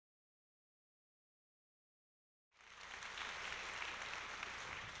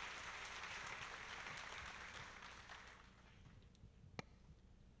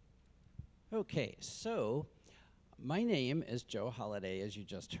Okay, so my name is Joe Holliday, as you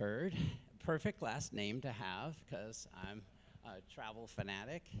just heard. Perfect last name to have because I'm a travel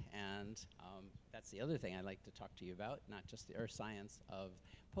fanatic, and that's the other thing I'd like to talk to you about, not just the earth science of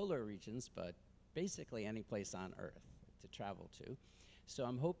polar regions, but basically any place on Earth to travel to. So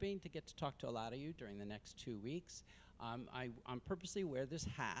I'm hoping to get to talk to a lot of you during the next 2 weeks. I purposely wear this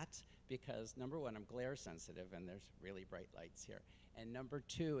hat because, number one, I'm glare sensitive and there's really bright lights here. And number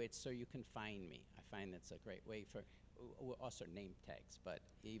two, it's so you can find me. I find it's a great way for, also name tags, but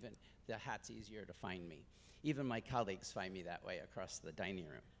even the hat's easier to find me. Even my colleagues find me that way across the dining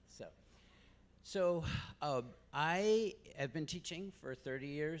room. So I have been teaching for 30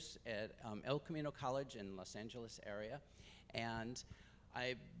 years at El Camino College in Los Angeles area, and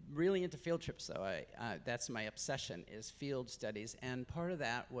I'm really into field trips, though. That's my obsession, is field studies, and part of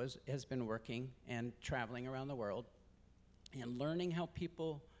that has been working and traveling around the world and learning how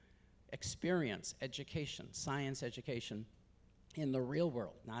people experience education, science education, in the real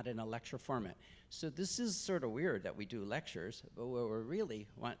world, not in a lecture format. So this is sort of weird that we do lectures, but what we really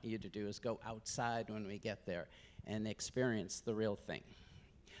want you to do is go outside when we get there and experience the real thing.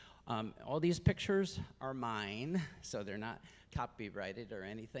 All these pictures are mine, so they're not copyrighted or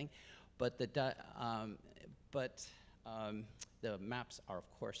anything, but the maps are, of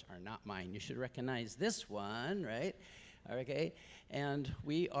course, are not mine. You should recognize this one, right? Okay, and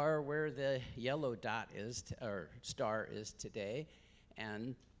we are where the yellow dot is, or star is today,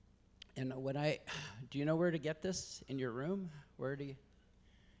 and do you know where to get this in your room? Where do you?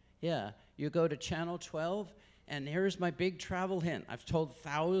 Yeah, you go to channel 12, and here's my big travel hint. I've told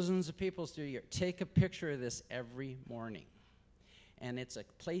thousands of people through the year, take a picture of this every morning. And it's a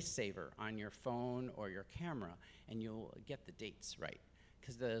place saver on your phone or your camera, and you'll get the dates right.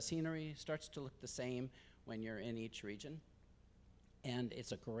 Because the scenery starts to look the same when you're in each region. And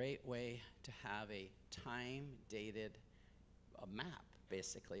it's a great way to have a time-dated map,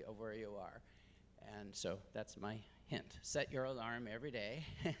 basically, of where you are. And so that's my hint. Set your alarm every day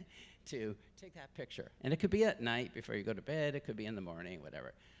to take that picture. And it could be at night before you go to bed. It could be in the morning,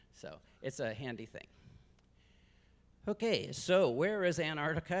 whatever. So it's a handy thing. Okay, so where is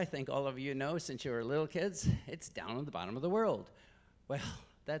Antarctica? I think all of you know since you were little kids. It's down at the bottom of the world. Well,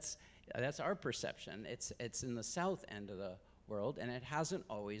 that's our perception. It's in the south end of the world, and it hasn't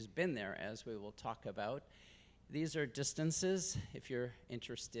always been there, as we will talk about. These are distances, if you're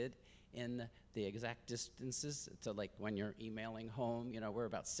interested in the exact distances, to like when you're emailing home. You know, we're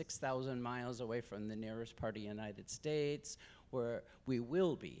about 6,000 miles away from the nearest part of the United States, where we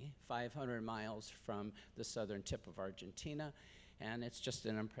will be 500 miles from the southern tip of Argentina, and it's just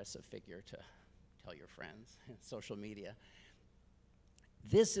an impressive figure to tell your friends in social media.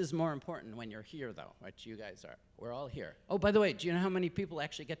 This is more important when you're here, though, what you guys are. We're all here. Oh, by the way, do you know how many people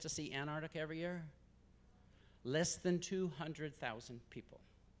actually get to see Antarctica every year? Less than 200,000 people.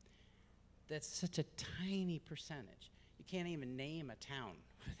 That's such a tiny percentage. You can't even name a town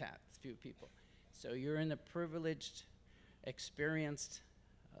with that few people. So you're in the privileged, experienced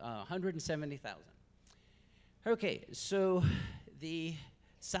 170,000. Okay, so the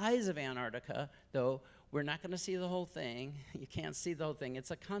size of Antarctica, though, we're not going to see the whole thing. You can't see the whole thing.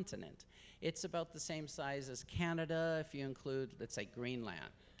 It's a continent. It's about the same size as Canada if you include, let's say, Greenland.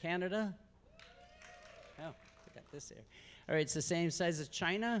 Canada? Oh, we got this here. All right, it's the same size as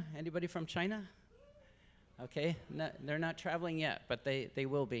China. Anybody from China? Okay, no, they're not traveling yet, but they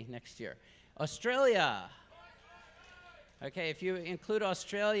will be next year. Australia. Okay, if you include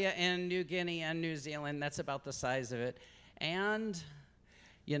Australia and New Guinea and New Zealand, that's about the size of it. And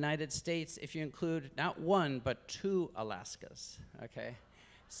United States, if you include not one, but 2 Alaskas, okay?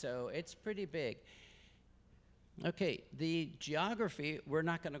 So it's pretty big. Okay, the geography, we're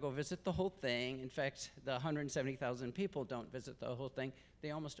not gonna go visit the whole thing. In fact, the 170,000 people don't visit the whole thing. They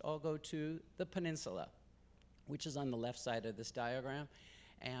almost all go to the peninsula, which is on the left side of this diagram.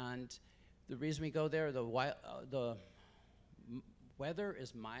 And the reason we go there, the weather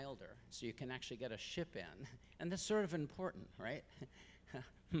is milder, so you can actually get a ship in. And that's sort of important, right?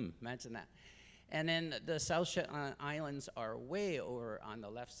 Imagine that. And then the South Shetland Islands are way over on the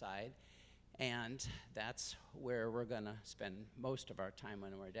left side, and that's where we're gonna spend most of our time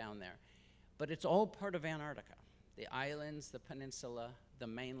when we're down there. But it's all part of Antarctica. The islands, the peninsula, the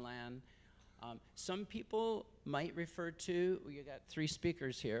mainland. Some people might refer to, you got 3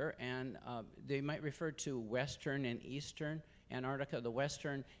 speakers here, and they might refer to Western and Eastern Antarctica. The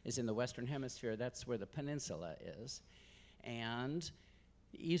Western is in the Western Hemisphere. That's where the peninsula is. And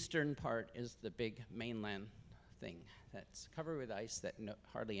the eastern part is the big mainland thing that's covered with ice that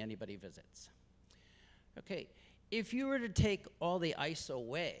hardly anybody visits. Okay, if you were to take all the ice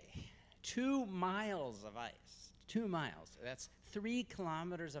away, 2 miles of ice. 2 miles. That's 3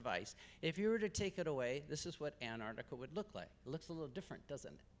 kilometers of ice. If you were to take it away, this is what Antarctica would look like. It looks a little different,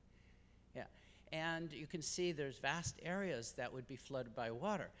 doesn't it? Yeah. And you can see there's vast areas that would be flooded by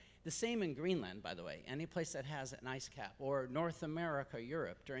water. The same in Greenland, by the way. Any place that has an ice cap, or North America,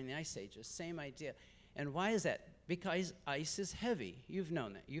 Europe, during the ice ages, same idea. And why is that? Because ice is heavy. You've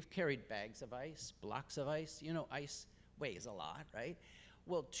known that. You've carried bags of ice, blocks of ice. You know ice weighs a lot, right?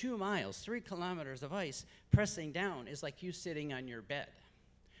 Well, 2 miles, 3 kilometers of ice pressing down is like you sitting on your bed.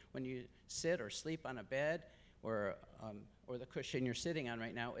 When you sit or sleep on a bed or the cushion you're sitting on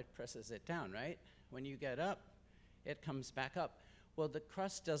right now, it presses it down, right? When you get up, it comes back up. Well, the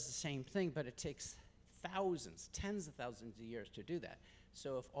crust does the same thing, but it takes thousands, tens of thousands of years to do that.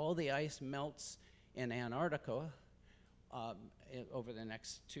 So if all the ice melts in Antarctica over the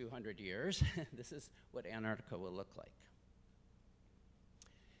next 200 years, this is what Antarctica will look like.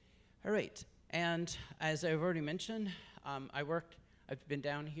 All right, and as I've already mentioned, I've been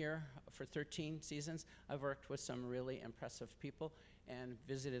down here for 13 seasons. I've worked with some really impressive people and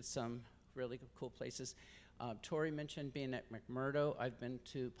visited some really cool places. Tori mentioned being at McMurdo. I've been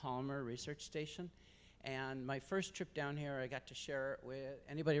to Palmer Research Station. And my first trip down here, I got to share it with,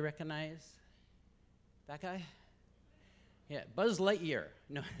 anybody recognize that guy? Yeah, Buzz Lightyear.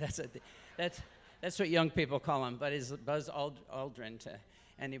 No, that's what young people call him, but it's Buzz Aldrin to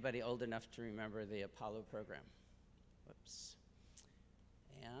anybody old enough to remember the Apollo program. Whoops.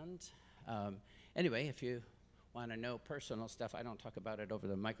 And anyway, if you want to know personal stuff, I don't talk about it over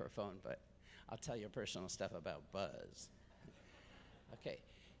the microphone, but I'll tell you personal stuff about Buzz. Okay.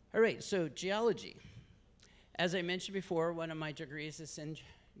 All right, so geology. As I mentioned before, one of my degrees is in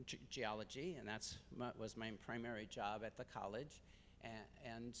geology, and that was my primary job at the college.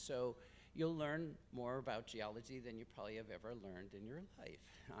 And so you'll learn more about geology than you probably have ever learned in your life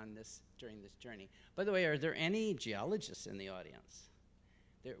during this journey. By the way, are there any geologists in the audience?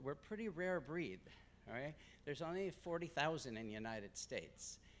 We're a pretty rare breed, all right? There's only 40,000 in the United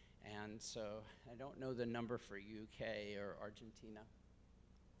States. And so I don't know the number for UK or Argentina.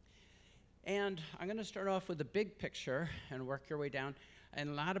 And I'm going to start off with the big picture and work your way down. And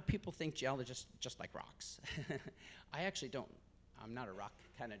a lot of people think geologists just like rocks. I actually don't. I'm not a rock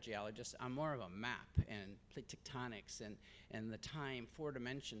kind of geologist. I'm more of a map and plate tectonics and the time, 4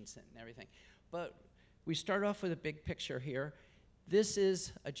 dimensions and everything. But we start off with a big picture here. This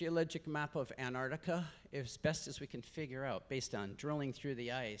is a geologic map of Antarctica as best as we can figure out based on drilling through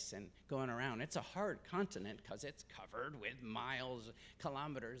the ice and going around. It's a hard continent because it's covered with miles,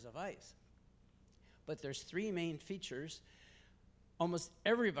 kilometers of ice. But there's 3 main features. Almost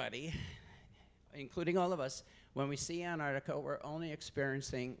everybody, including all of us, when we see Antarctica, we're only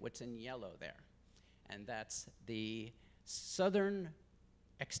experiencing what's in yellow there. And that's the southern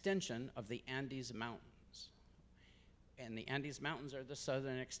extension of the Andes Mountains. And the Andes Mountains are the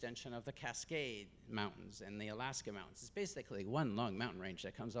southern extension of the Cascade Mountains and the Alaska Mountains. It's basically one long mountain range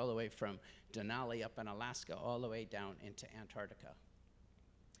that comes all the way from Denali up in Alaska all the way down into Antarctica.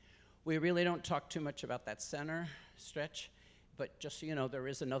 We really don't talk too much about that center stretch, but just so you know, there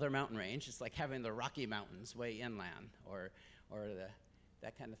is another mountain range. It's like having the Rocky Mountains way inland or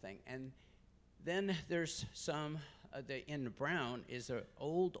that kind of thing. And then there's some, in brown is an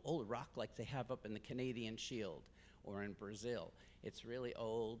old rock like they have up in the Canadian Shield or in Brazil. It's really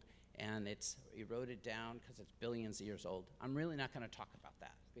old and it's eroded down because it's billions of years old. I'm really not going to talk about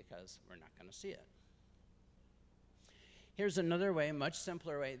that because we're not going to see it. Here's another way, much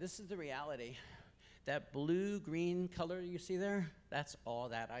simpler way. This is the reality. That blue-green color you see there, that's all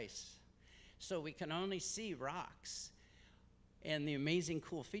that ice. So we can only see rocks and the amazing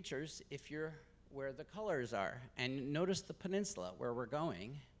cool features if you're where the colors are. And notice the peninsula where we're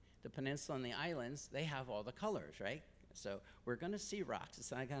going. The peninsula and the islands, they have all the colors, right? So we're going to see rocks.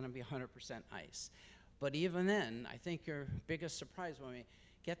 It's not going to be 100% ice. But even then, I think your biggest surprise when we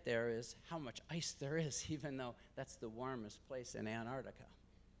get there is how much ice there is, even though that's the warmest place in Antarctica.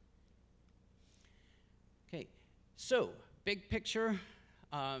 Okay, so big picture,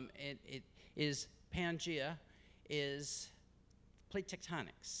 it is Pangea, is plate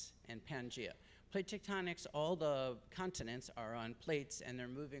tectonics and Pangea. Plate tectonics, all the continents are on plates and they're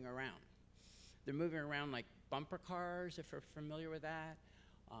moving around. They're moving around like bumper cars, if you're familiar with that,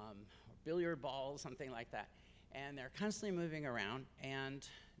 or billiard balls, something like that. And they're constantly moving around, and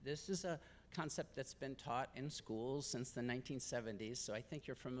this is a concept that's been taught in schools since the 1970s, so I think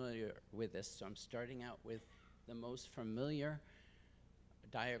you're familiar with this. So I'm starting out with the most familiar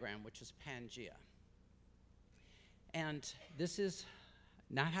diagram, which is Pangea. And this is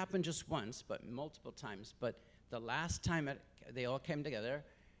not happened just once, but multiple times. But the last time they all came together,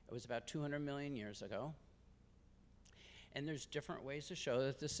 It was about 200 million years ago. And there's different ways to show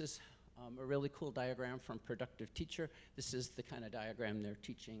that. This is a really cool diagram from Productive Teacher. This is the kind of diagram they're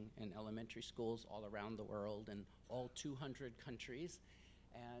teaching in elementary schools all around the world in all 200 countries.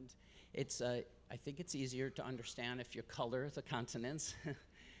 And it's, I think it's easier to understand if you color the continents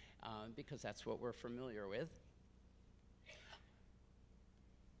because that's what we're familiar with.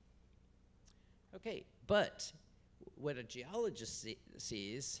 Okay, but what a geologist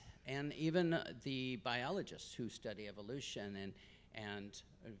sees, and even the biologists who study evolution and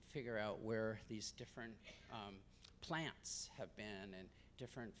figure out where these different plants have been and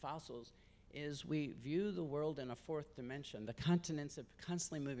different fossils, is we view the world in a fourth dimension. The continents are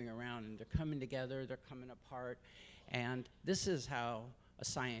constantly moving around, and they're coming together, they're coming apart, and this is how a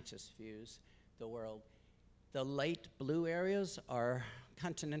scientist views the world. The light blue areas are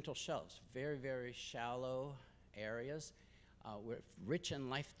continental shelves, very, very shallow areas. We're rich in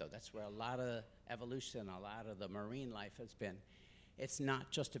life, though. That's where a lot of evolution, a lot of the marine life has been. It's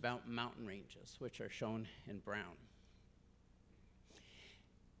not just about mountain ranges, which are shown in brown.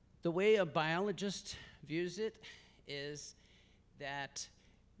 The way a biologist views it is that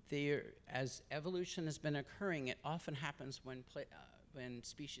as evolution has been occurring, it often happens when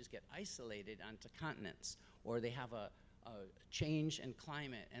species get isolated onto continents, or they have a change in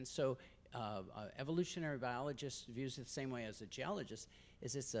climate. And so evolutionary biologist views it the same way as a geologist,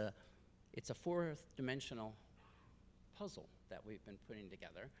 is it's a fourth dimensional puzzle that we've been putting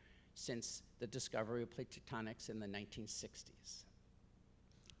together since the discovery of plate tectonics in the 1960s.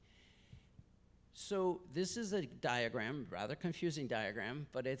 So this is a diagram, rather confusing diagram,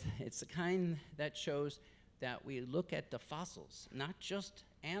 but it's the kind that shows that we look at the fossils, not just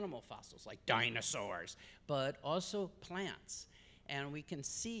animal fossils like dinosaurs, but also plants. And we can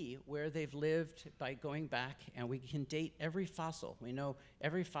see where they've lived by going back, and we can date every fossil. We know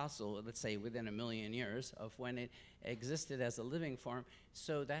every fossil, let's say within 1 million years, of when it existed as a living form.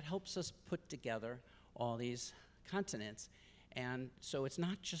 So that helps us put together all these continents. And so it's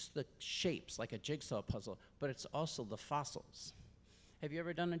not just the shapes like a jigsaw puzzle, but it's also the fossils. Have you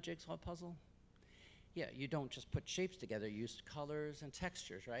ever done a jigsaw puzzle? Yeah, you don't just put shapes together, you use colors and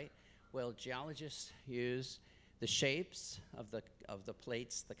textures, right? Well, geologists use the shapes of the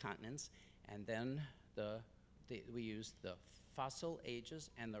plates, the continents, and then we use the fossil ages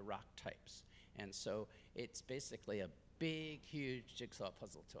and the rock types. And so it's basically a big, huge jigsaw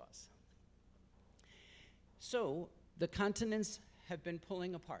puzzle to us. So the continents have been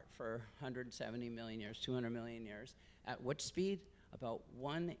pulling apart for 170 million years, 200 million years. At what speed? About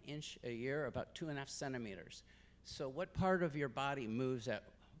 1 inch a year, about 2.5 centimeters. So what part of your body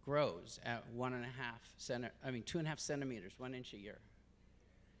grows at 2.5 centimeters, 1 inch a year?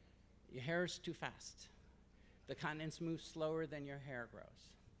 Your hair is too fast. The continents move slower than your hair grows.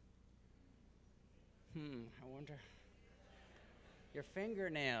 I wonder. Your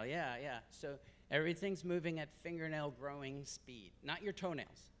fingernail, yeah. So everything's moving at fingernail growing speed. Not your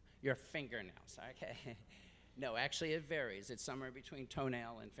toenails, your fingernails, okay? No, actually it varies. It's somewhere between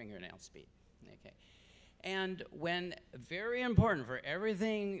toenail and fingernail speed, okay? And very important for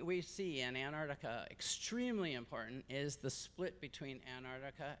everything we see in Antarctica, extremely important, is the split between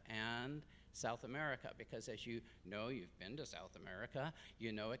Antarctica and South America, because as you know, you've been to South America,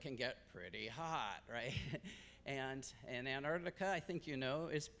 you know it can get pretty hot, right? And in Antarctica, I think you know,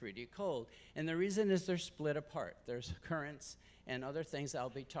 is pretty cold. And the reason is they're split apart. There's currents and other things I'll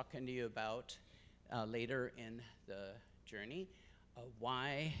be talking to you about later in the journey,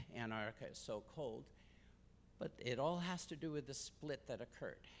 why Antarctica is so cold. But it all has to do with the split that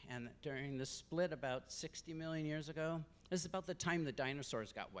occurred. And during the split about 60 million years ago, this is about the time the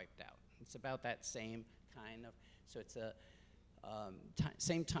dinosaurs got wiped out. It's about that same kind of, so it's a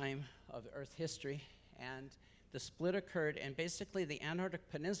same time of Earth history. And the split occurred, and basically the Antarctic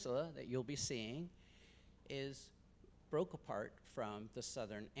Peninsula that you'll be seeing broke apart from the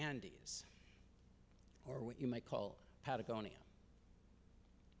southern Andes, or what you might call Patagonia.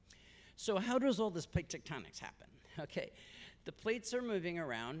 So how does all this plate tectonics happen? Okay, the plates are moving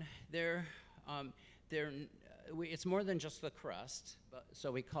around. It's more than just the crust,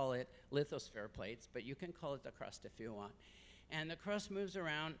 so we call it lithosphere plates, but you can call it the crust if you want. And the crust moves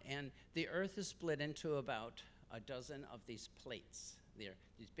around, and the Earth is split into about a dozen of these plates.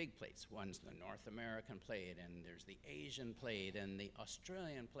 These big plates. One's the North American plate, and there's the Asian plate, and the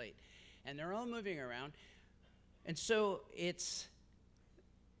Australian plate. And they're all moving around. And so it's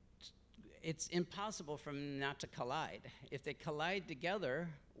impossible for them not to collide. If they collide together,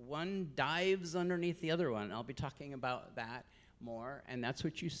 one dives underneath the other one. I'll be talking about that more, and that's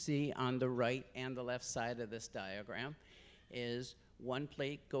what you see on the right and the left side of this diagram, is one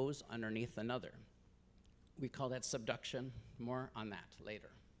plate goes underneath another. We call that subduction. More on that later.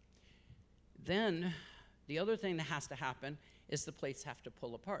 Then the other thing that has to happen is the plates have to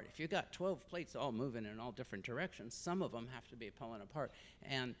pull apart. If you've got 12 plates all moving in all different directions, some of them have to be pulling apart.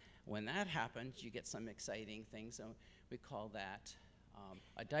 And when that happens, you get some exciting things. So we call that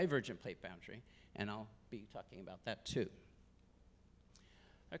a divergent plate boundary, and I'll be talking about that too.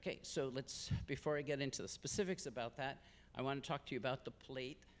 Okay, so before I get into the specifics about that, I want to talk to you about the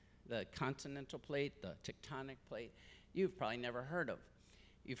plate, the continental plate, the tectonic plate. You've probably never heard of.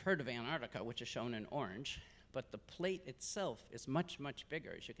 You've heard of Antarctica, which is shown in orange, but the plate itself is much, much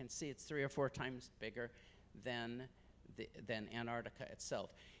bigger. As you can see, it's 3 or 4 times bigger than Antarctica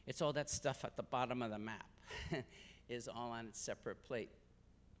itself. It's all that stuff at the bottom of the map is all on its separate plate.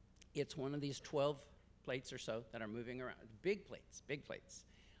 It's one of these 12 plates or so that are moving around, big plates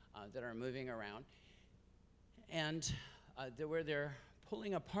that are moving around. And where they're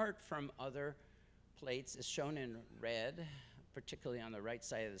pulling apart from other plates is shown in red, particularly on the right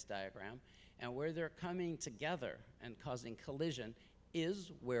side of this diagram. And where they're coming together and causing collision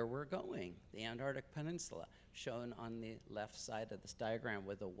is where we're going, the Antarctic Peninsula, shown on the left side of this diagram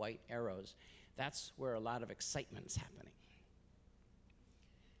with the white arrows. That's where a lot of excitement's happening.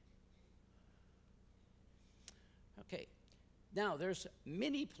 Okay, now there's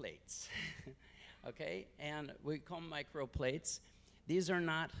mini plates, okay, and we call them microplates. These are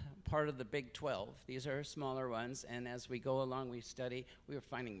not part of the big 12. These are smaller ones, and as we go along, we study, we are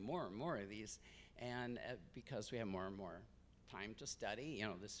finding more and more of these, and because we have more and more time to study, you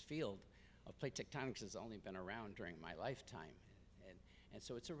know, this field of plate tectonics has only been around during my lifetime, and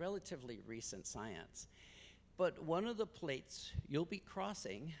so it's a relatively recent science. But one of the plates you'll be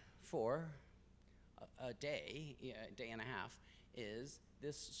crossing for a day, a day and a half, is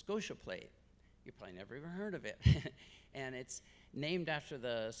this Scotia plate. You probably never even heard of it. And it's named after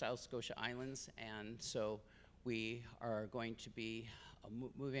the South Shetland Islands, and so we are going to be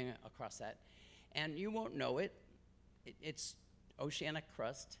moving across that. And you won't know it. It's oceanic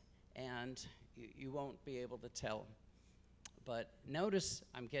crust, and you won't be able to tell. But notice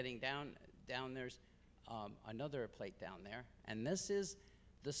I'm getting down there's another plate down there, and this is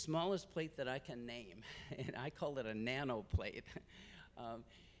the smallest plate that I can name, and I call it a nano plate.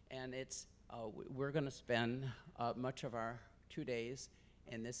 And we're going to spend much of our 2 days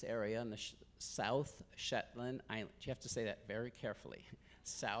in this area in the South Shetland Islands. You have to say that very carefully.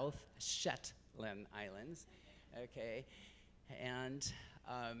 South Shetland Islands, okay? And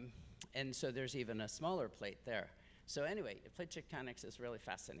so there's even a smaller plate there. So anyway, plate tectonics is really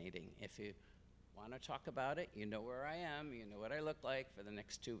fascinating. If you want to talk about it, you know where I am, you know what I look like for the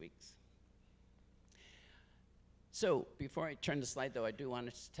next 2 weeks. So before I turn the slide, though, I do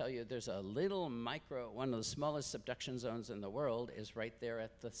want to tell you there's a little one of the smallest subduction zones in the world is right there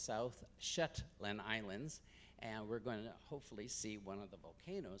at the South Shetland Islands, and we're going to hopefully see one of the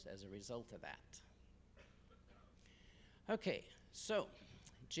volcanoes as a result of that. Okay, so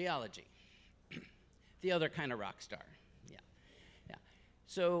geology, the other kind of rock star. Yeah.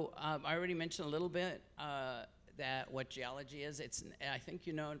 So I already mentioned a little bit that what geology is. I think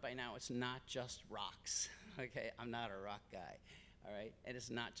you know by now it's not just rocks. Okay, I'm not a rock guy, all right? And it's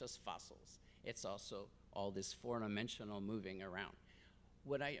not just fossils. It's also all this four-dimensional moving around.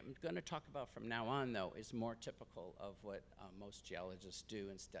 What I am going to talk about from now on, though, is more typical of what most geologists do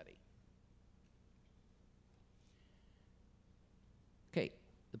and study. Okay,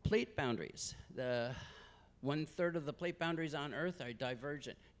 the plate boundaries. The 1/3 of the plate boundaries on Earth are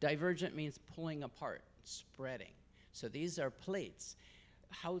divergent. Divergent means pulling apart, spreading. So these are plates.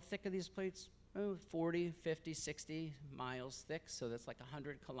 How thick are these plates? Oh, 40, 50, 60 miles thick, so that's like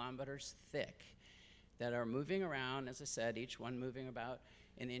 100 kilometers thick, that are moving around, as I said, each one moving about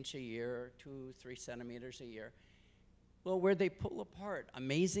an inch a year, 2, 3 centimeters a year. Well, where they pull apart,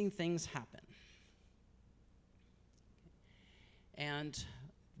 amazing things happen. And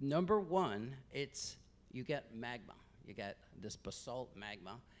number one, you get magma. You get this basalt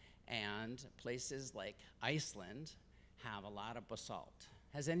magma, and places like Iceland have a lot of basalt.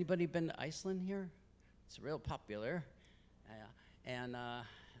 Has anybody been to Iceland here? It's real popular. And I'm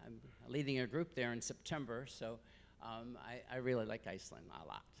leading a group there in September, so I really like Iceland a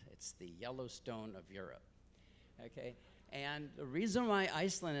lot. It's the Yellowstone of Europe, okay? And the reason why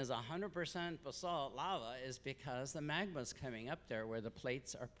Iceland is 100% basalt lava is because the magma's coming up there where the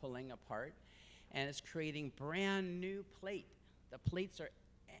plates are pulling apart, and it's creating brand new plate. The plates are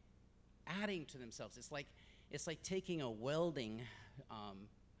adding to themselves. It's like taking a welding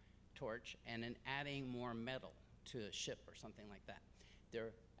torch and then adding more metal to a ship or something like that.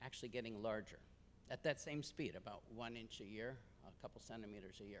 They're actually getting larger at that same speed, about 1 inch a year a couple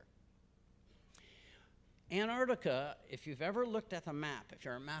centimeters a year. Antarctica, if you've ever looked at the map, if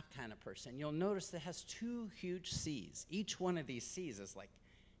you're a map kind of person, you'll notice it has two huge seas. Each one of these seas is like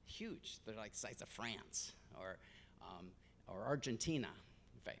huge. They're like the size of France or Argentina.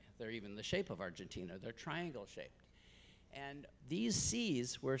 In fact, they're even the shape of Argentina. They're triangle shaped. And these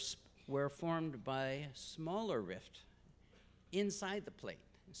seas were formed by smaller rift inside the plate.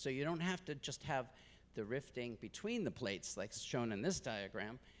 So you don't have to just have the rifting between the plates like shown in this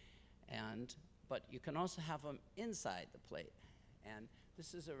diagram, but you can also have them inside the plate. And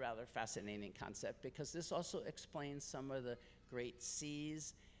this is a rather fascinating concept because this also explains some of the great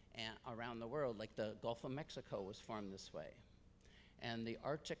seas around the world, like the Gulf of Mexico was formed this way, and the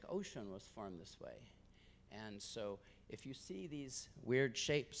Arctic Ocean was formed this way. And so if you see these weird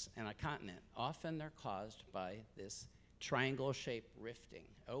shapes in a continent, often they're caused by this triangle-shaped rifting.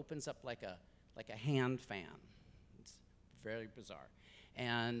 It opens up like a hand fan. It's very bizarre.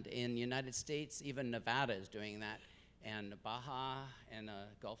 And in the United States, even Nevada is doing that, and Baja and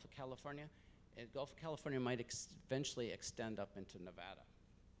Gulf of California. Gulf of California might eventually extend up into Nevada.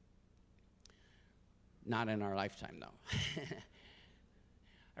 Not in our lifetime, though.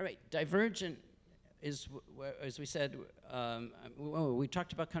 All right, divergent is, as we said, we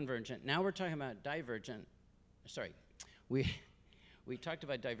talked about convergent. Now we're talking about divergent. Sorry, we talked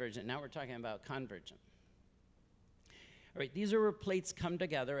about divergent. Now we're talking about convergent. All right, these are where plates come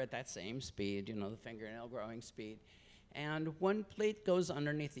together at that same speed, you know, the fingernail growing speed. And one plate goes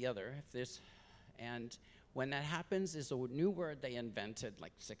underneath the other. And when that happens is a new word they invented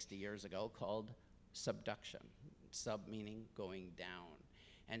like 60 years ago called subduction. Sub meaning going down.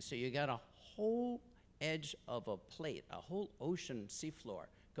 And so you got a whole edge of a plate, a whole ocean seafloor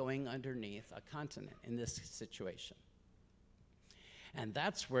going underneath a continent in this situation. And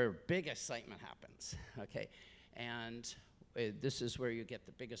that's where big excitement happens, okay? And this is where you get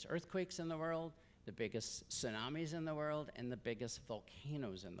the biggest earthquakes in the world, the biggest tsunamis in the world, and the biggest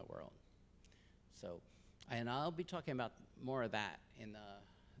volcanoes in the world. So, and I'll be talking about more of that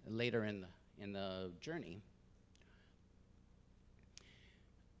later in the journey.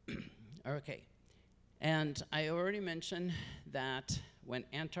 Okay, and I already mentioned that when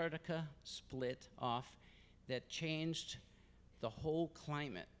Antarctica split off, that changed the whole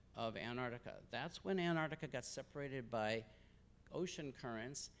climate of Antarctica. That's when Antarctica got separated by ocean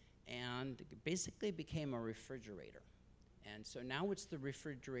currents and basically became a refrigerator. And so now it's the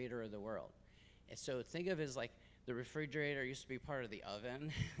refrigerator of the world. And so think of it as like the refrigerator used to be part of the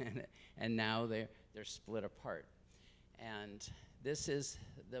oven, and now they're split apart. And this is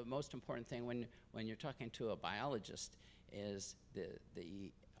the most important thing when you're talking to a biologist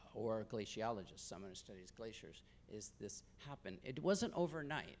or a glaciologist, someone who studies glaciers, is this happened. It wasn't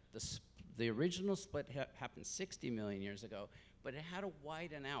overnight. The original split happened 60 million years ago, but it had to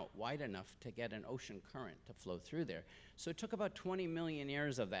widen out wide enough to get an ocean current to flow through there. So it took about 20 million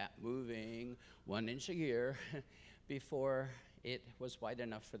years of that moving 1 inch a year before it was wide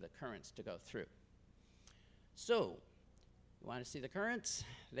enough for the currents to go through. So, you want to see the currents?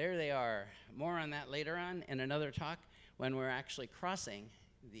 There they are. More on that later on in another talk when we're actually crossing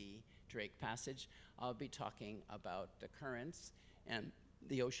the Drake Passage. I'll be talking about the currents and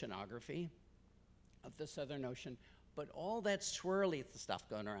the oceanography of the Southern Ocean, but all that swirly stuff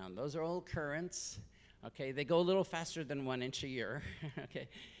going around, those are all currents, okay? They go a little faster than 1 inch a year, okay?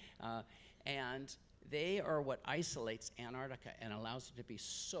 And they are what isolates Antarctica and allows it to be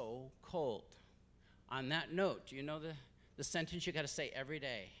so cold. On that note, do you know the sentence you gotta say every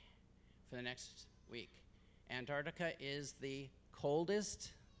day for the next week? Antarctica is the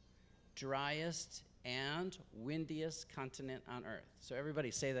coldest, driest, and windiest continent on Earth. So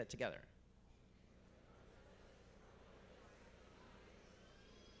everybody say that together.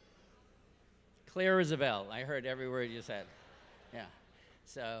 Clear as a bell. I heard every word you said. Yeah.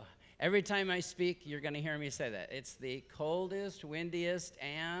 So every time I speak, you're going to hear me say that. It's the coldest, windiest,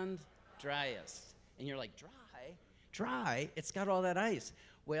 and driest. And you're like, dry? Dry? It's got all that ice.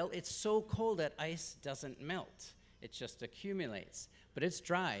 Well, it's so cold that ice doesn't melt. It just accumulates. But it's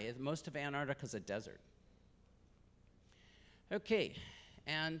dry. Most of Antarctica is a desert. Okay,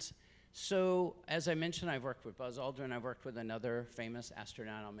 and so as I mentioned, I've worked with Buzz Aldrin. I've worked with another famous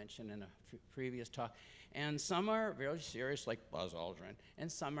astronaut I'll mention in a previous talk. And some are very serious, like Buzz Aldrin, and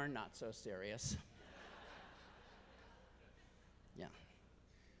some are not so serious. Yeah.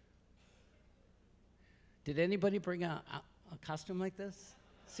 Did anybody bring a costume like this?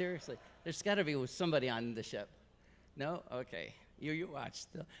 Seriously, there's got to be somebody on the ship. No? Okay. You watch.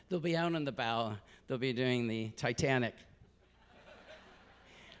 They'll be out on the bow. They'll be doing the Titanic.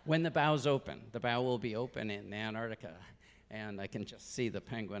 When the bow's open, the bow will be open in Antarctica. And I can just see the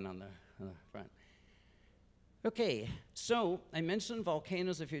penguin on the front. Okay, so I mentioned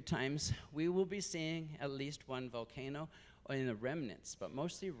volcanoes a few times. We will be seeing at least one volcano in the remnants, but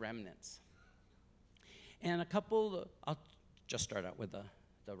mostly remnants. And a couple, I'll just start out with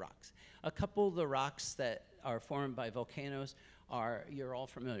the rocks. A couple of the rocks that are formed by volcanoes are, you're all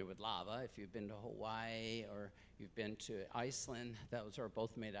familiar with lava. If you've been to Hawaii or you've been to Iceland, those are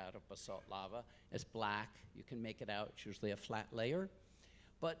both made out of basalt lava. It's black, you can make it out, it's usually a flat layer.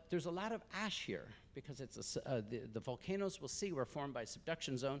 But there's a lot of ash here because it's the volcanoes we'll see were formed by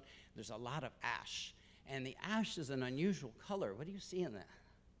subduction zone. There's a lot of ash. And the ash is an unusual color. What do you see in that?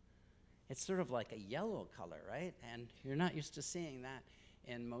 It's sort of like a yellow color, right? And you're not used to seeing that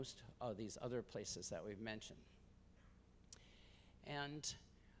in most of these other places that we've mentioned. And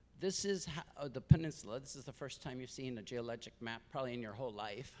this is how, the peninsula. This is the first time you've seen a geologic map, probably in your whole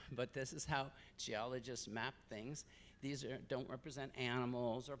life, but this is how geologists map things. These don't represent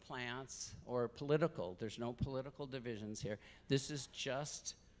animals or plants or political. There's no political divisions here. This is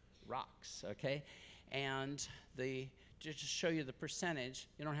just rocks, okay? And just to show you the percentage,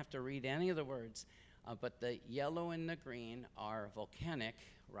 you don't have to read any of the words, but the yellow and the green are volcanic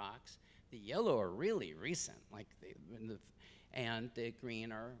rocks. The yellow are really recent, like and the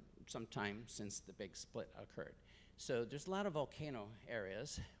green are sometime since the big split occurred. So there's a lot of volcano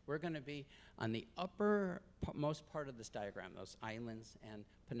areas. We're going to be on the uppermost part of this diagram, those islands and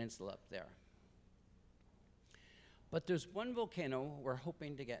peninsula up there. But there's one volcano we're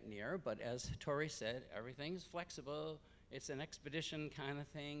hoping to get near, but as Tori said, everything's flexible. It's an expedition kind of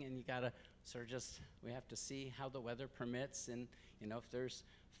thing, and you gotta sort of just, we have to see how the weather permits, and you know, if there's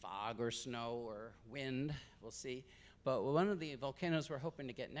fog or snow or wind, we'll see. But one of the volcanoes we're hoping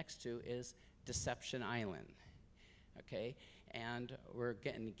to get next to is Deception Island, okay? And we're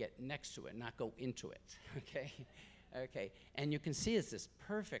getting to get next to it, not go into it, okay? Okay, and you can see it's this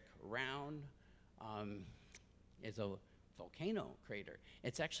perfect round, it's a volcano crater.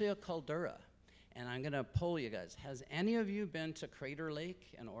 It's actually a caldera, and I'm gonna poll you guys. Has any of you been to Crater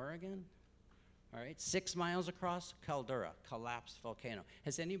Lake in Oregon? All right, 6 miles across, caldera, collapsed volcano.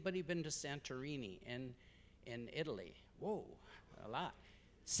 Has anybody been to Santorini in Italy? Whoa, a lot.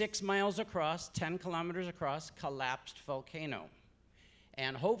 6 miles across, 10 kilometers across, collapsed volcano.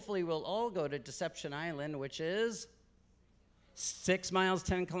 And hopefully we'll all go to Deception Island, which is 6 miles,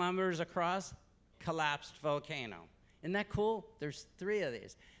 10 kilometers across, collapsed volcano. Isn't that cool? There's 3 of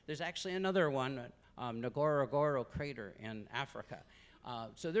these. There's actually another one, Ngorongoro crater in Africa.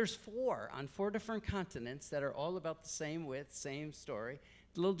 So there's 4 on 4 different continents that are all about the same width, same story,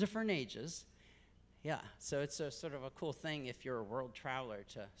 little different ages. Yeah, so it's a sort of a cool thing if you're a world traveler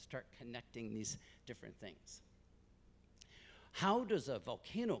to start connecting these different things. How does a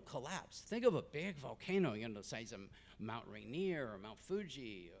volcano collapse? Think of a big volcano, you know, the size of Mount Rainier or Mount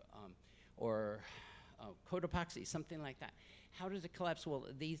Fuji or Cotopaxi, something like that. How does it collapse? Well,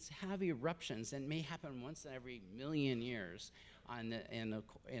 these have eruptions and may happen once in every million years in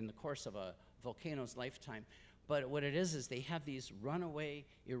the course of a volcano's lifetime. But what it is they have these runaway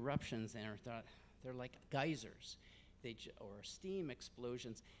eruptions, and they're like geysers, or steam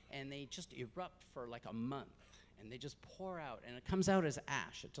explosions, and they just erupt for like a month, and they just pour out, and it comes out as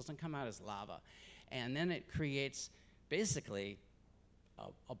ash. It doesn't come out as lava. And then it creates basically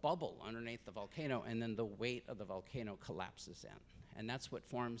a bubble underneath the volcano, and then the weight of the volcano collapses in. And that's what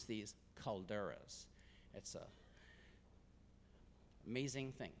forms these calderas. It's an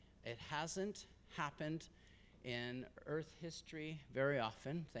amazing thing. It hasn't happened in Earth history very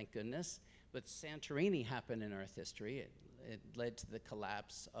often, thank goodness. But Santorini happened in Earth history. It led to the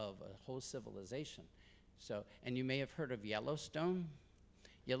collapse of a whole civilization. So, and you may have heard of Yellowstone.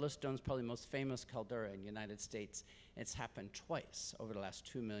 Yellowstone's probably the most famous caldera in the United States. It's happened twice over the last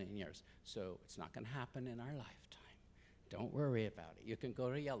 2 million years. So it's not gonna happen in our lifetime. Don't worry about it. You can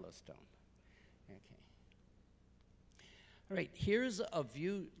go to Yellowstone. Okay. All right, here's a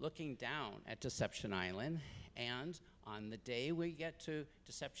view looking down at Deception Island. And on the day we get to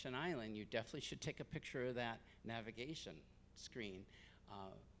Deception Island, you definitely should take a picture of that navigation screen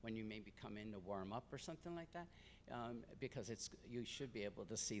when you maybe come in to warm up or something like that, because you should be able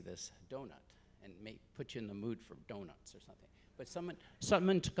to see this donut and may put you in the mood for donuts or something. But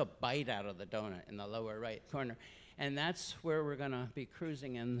someone took a bite out of the donut in the lower right corner, and that's where we're gonna be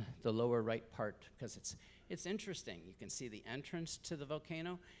cruising in the lower right part, because it's interesting. You can see the entrance to the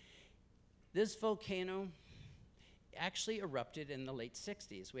volcano. This volcano actually erupted in the late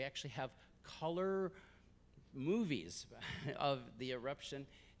 60s. We actually have color movies of the eruption,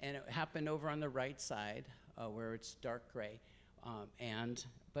 and it happened over on the right side where it's dark gray,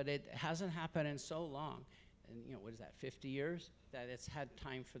 but it hasn't happened in so long. in, what is that, 50 years, that it's had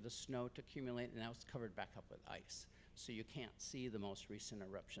time for the snow to accumulate, and now it's covered back up with ice. So you can't see the most recent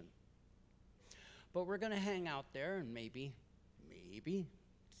eruption. But we're going to hang out there and maybe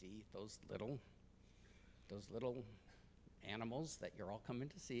see those little animals that you're all coming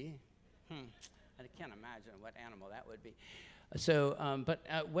to see. I can't imagine what animal that would be. So,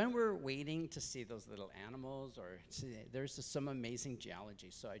 when we're waiting to see those little animals, or there's some amazing geology.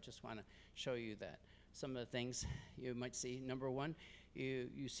 So I just want to show you that some of the things you might see. Number one,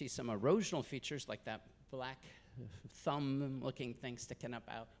 you see some erosional features like that black thumb-looking thing sticking up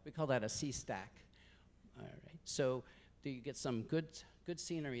out. We call that a sea stack. All right. So you get some good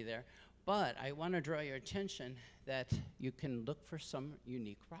scenery there. But I want to draw your attention that you can look for some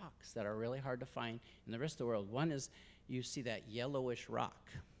unique rocks that are really hard to find in the rest of the world. One is you see that yellowish rock.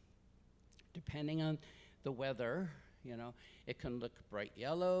 Depending on the weather, it can look bright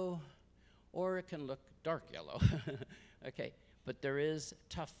yellow or it can look dark yellow. Okay, but there is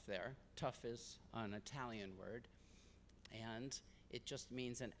tuff there. Tuff is an Italian word, and it just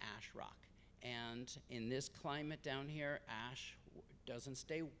means an ash rock. And in this climate down here, ash doesn't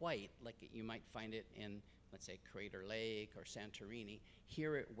stay white like you might find it in, let's say, Crater Lake or Santorini.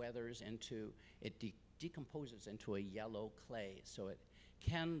 Here it weathers into, decomposes into a yellow clay, so it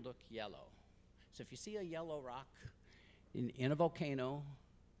can look yellow. So if you see a yellow rock in a volcano,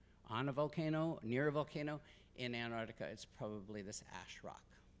 on a volcano, near a volcano, in Antarctica, it's probably this ash rock.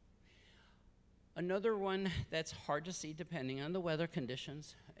 Another one that's hard to see depending on the weather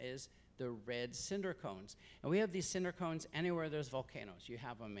conditions is the red cinder cones. And we have these cinder cones anywhere there's volcanoes. You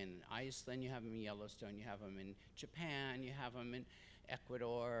have them in Iceland, you have them in Yellowstone, you have them in Japan, you have them in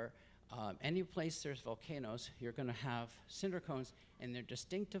Ecuador. Any place there's volcanoes, you're going to have cinder cones, and their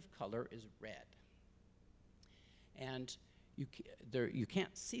distinctive color is red. And you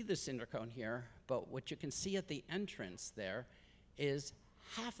can't see the cinder cone here, but what you can see at the entrance there is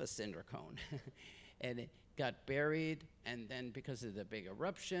half a cinder cone. And it got buried, and then because of the big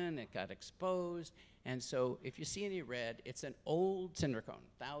eruption, it got exposed. And so if you see any red, it's an old cinder cone,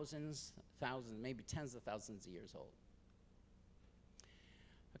 thousands, maybe tens of thousands of years old.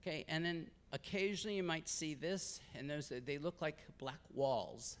 Okay, and then occasionally you might see this, and they look like black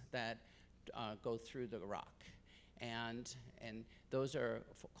walls that go through the rock. And those are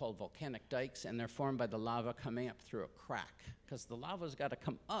called volcanic dikes, and they're formed by the lava coming up through a crack, because the lava's got to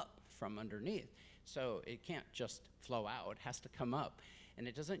come up from underneath. So it can't just flow out, it has to come up. And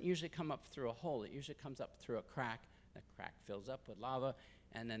it doesn't usually come up through a hole, it usually comes up through a crack. The crack fills up with lava,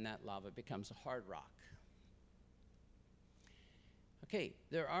 and then that lava becomes a hard rock. Okay,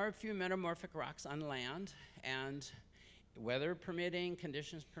 there are a few metamorphic rocks on land, and weather permitting,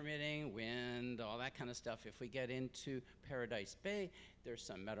 conditions permitting, wind, all that kind of stuff. If we get into Paradise Bay, there's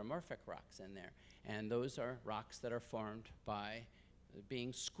some metamorphic rocks in there. And those are rocks that are formed by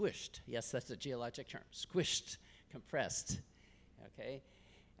being squished. Yes, that's a geologic term, squished, compressed, okay?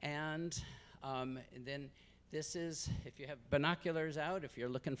 And then this is, if you have binoculars out, if you're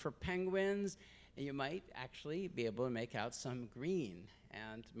looking for penguins, you might actually be able to make out some green.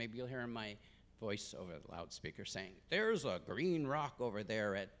 And maybe you'll hear my voice over the loudspeaker saying, there's a green rock over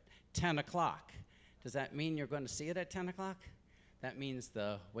there at 10 o'clock. Does that mean you're going to see it at 10 o'clock? That means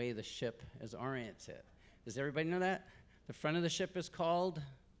the way the ship is oriented. Does everybody know that? The front of the ship is called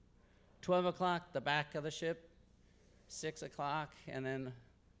 12 o'clock, the back of the ship 6 o'clock, and then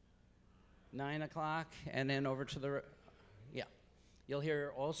 9 o'clock, and then over to the, yeah. You'll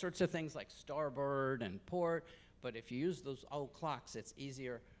hear all sorts of things like starboard and port, but if you use those old clocks, it's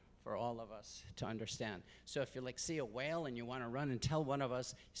easier for all of us to understand. So if you see a whale and you want to run and tell one of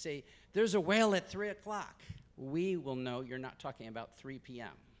us, say, there's a whale at 3 o'clock, we will know you're not talking about 3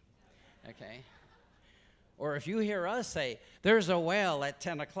 p.m., okay? Or if you hear us say, there's a whale at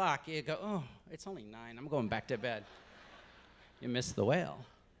 10 o'clock, you go, oh, it's only 9, I'm going back to bed. You missed the whale.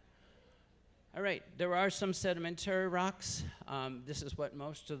 All right, there are some sedimentary rocks. This is what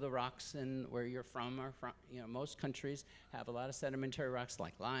most of the rocks in where you're from are from. Most countries have a lot of sedimentary rocks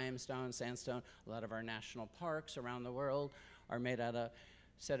like limestone, sandstone. A lot of our national parks around the world are made out of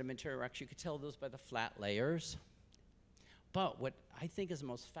sedimentary rocks. You could tell those by the flat layers. But what I think is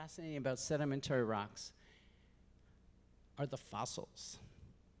most fascinating about sedimentary rocks are the fossils.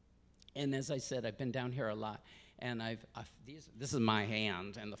 And as I said, I've been down here a lot. And this is my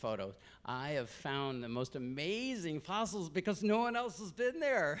hand in the photo. I have found the most amazing fossils because no one else has been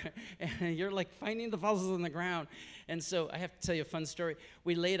there. And you're like finding the fossils in the ground. And so I have to tell you a fun story.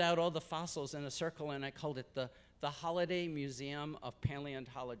 We laid out all the fossils in a circle, and I called it the Holiday Museum of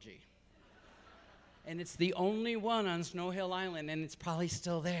Paleontology. And it's the only one on Snow Hill Island, and it's probably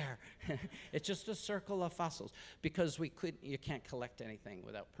still there. It's just a circle of fossils, because you can't collect anything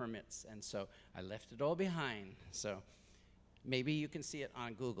without permits, and so I left it all behind. So maybe you can see it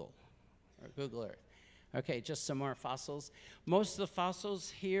on Google, or Google Earth. Okay, just some more fossils. Most of the fossils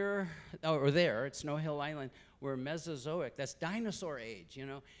here, or there, at Snow Hill Island, were Mesozoic. That's dinosaur age, you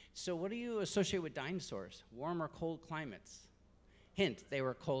know. So what do you associate with dinosaurs? Warm or cold climates? Hint, they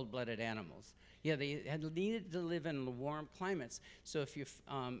were cold-blooded animals. Yeah, they had needed to live in warm climates. So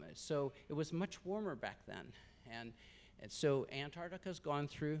so it was much warmer back then. And so Antarctica's gone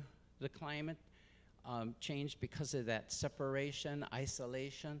through the climate change because of that separation,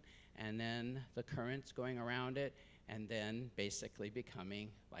 isolation, and then the currents going around it, and then basically becoming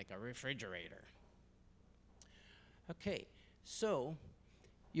like a refrigerator. Okay, so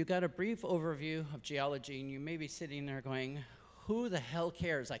you got a brief overview of geology, and you may be sitting there going, who the hell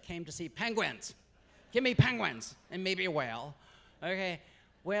cares? I came to see penguins. Give me penguins, and maybe a whale. Okay,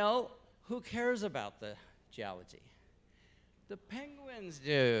 well, who cares about the geology? The penguins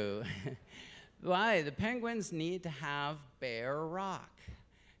do. Why? The penguins need to have bare rock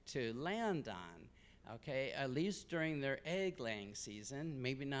to land on, okay, at least during their egg-laying season,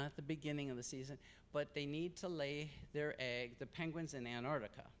 maybe not at the beginning of the season, but they need to lay their egg, the penguins in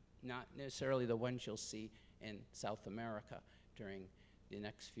Antarctica, not necessarily the ones you'll see in South America during the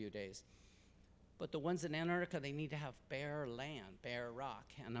next few days. But the ones in Antarctica, they need to have bare land, bare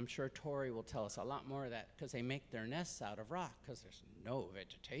rock. And I'm sure Tori will tell us a lot more of that, because they make their nests out of rock, because there's no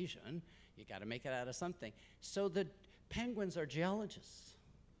vegetation. You got to make it out of something. So the penguins are geologists.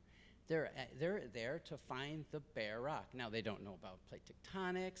 They're there to find the bare rock. Now, they don't know about plate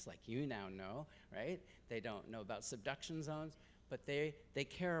tectonics, like you now know, right? They don't know about subduction zones, but they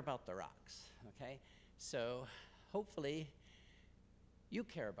care about the rocks, okay? So hopefully you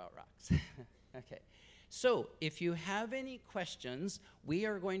care about rocks. Okay, so if you have any questions, we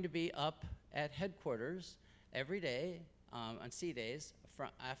are going to be up at headquarters every day on sea days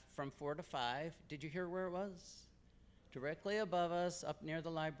from 4 to 5. Did you hear where it was? Directly above us, up near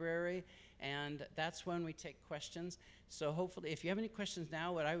the library, and that's when we take questions. So hopefully, if you have any questions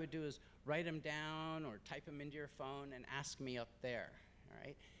now, what I would do is write them down or type them into your phone and ask me up there, all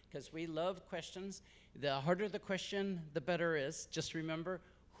right? Because we love questions. The harder the question, the better it is. Just remember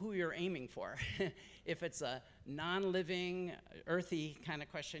who you're aiming for. If it's a non-living, earthy kind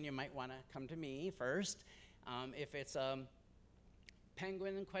of question, you might want to come to me first. If it's a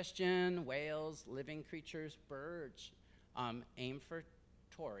penguin question, whales, living creatures, birds, aim for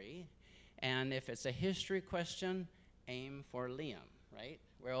Tori. And if it's a history question, aim for Liam, right?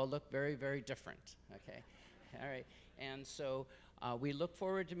 We all look very, very different, okay? All right, and so we look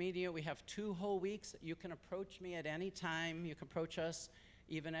forward to meeting you. We have 2 whole weeks. You can approach me at any time. You can approach us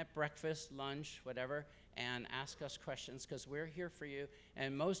even at breakfast, lunch, whatever, and ask us questions, because we're here for you.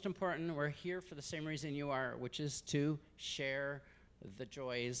 And most important, we're here for the same reason you are, which is to share the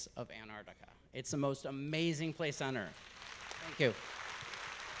joys of Antarctica. It's the most amazing place on Earth. Thank you.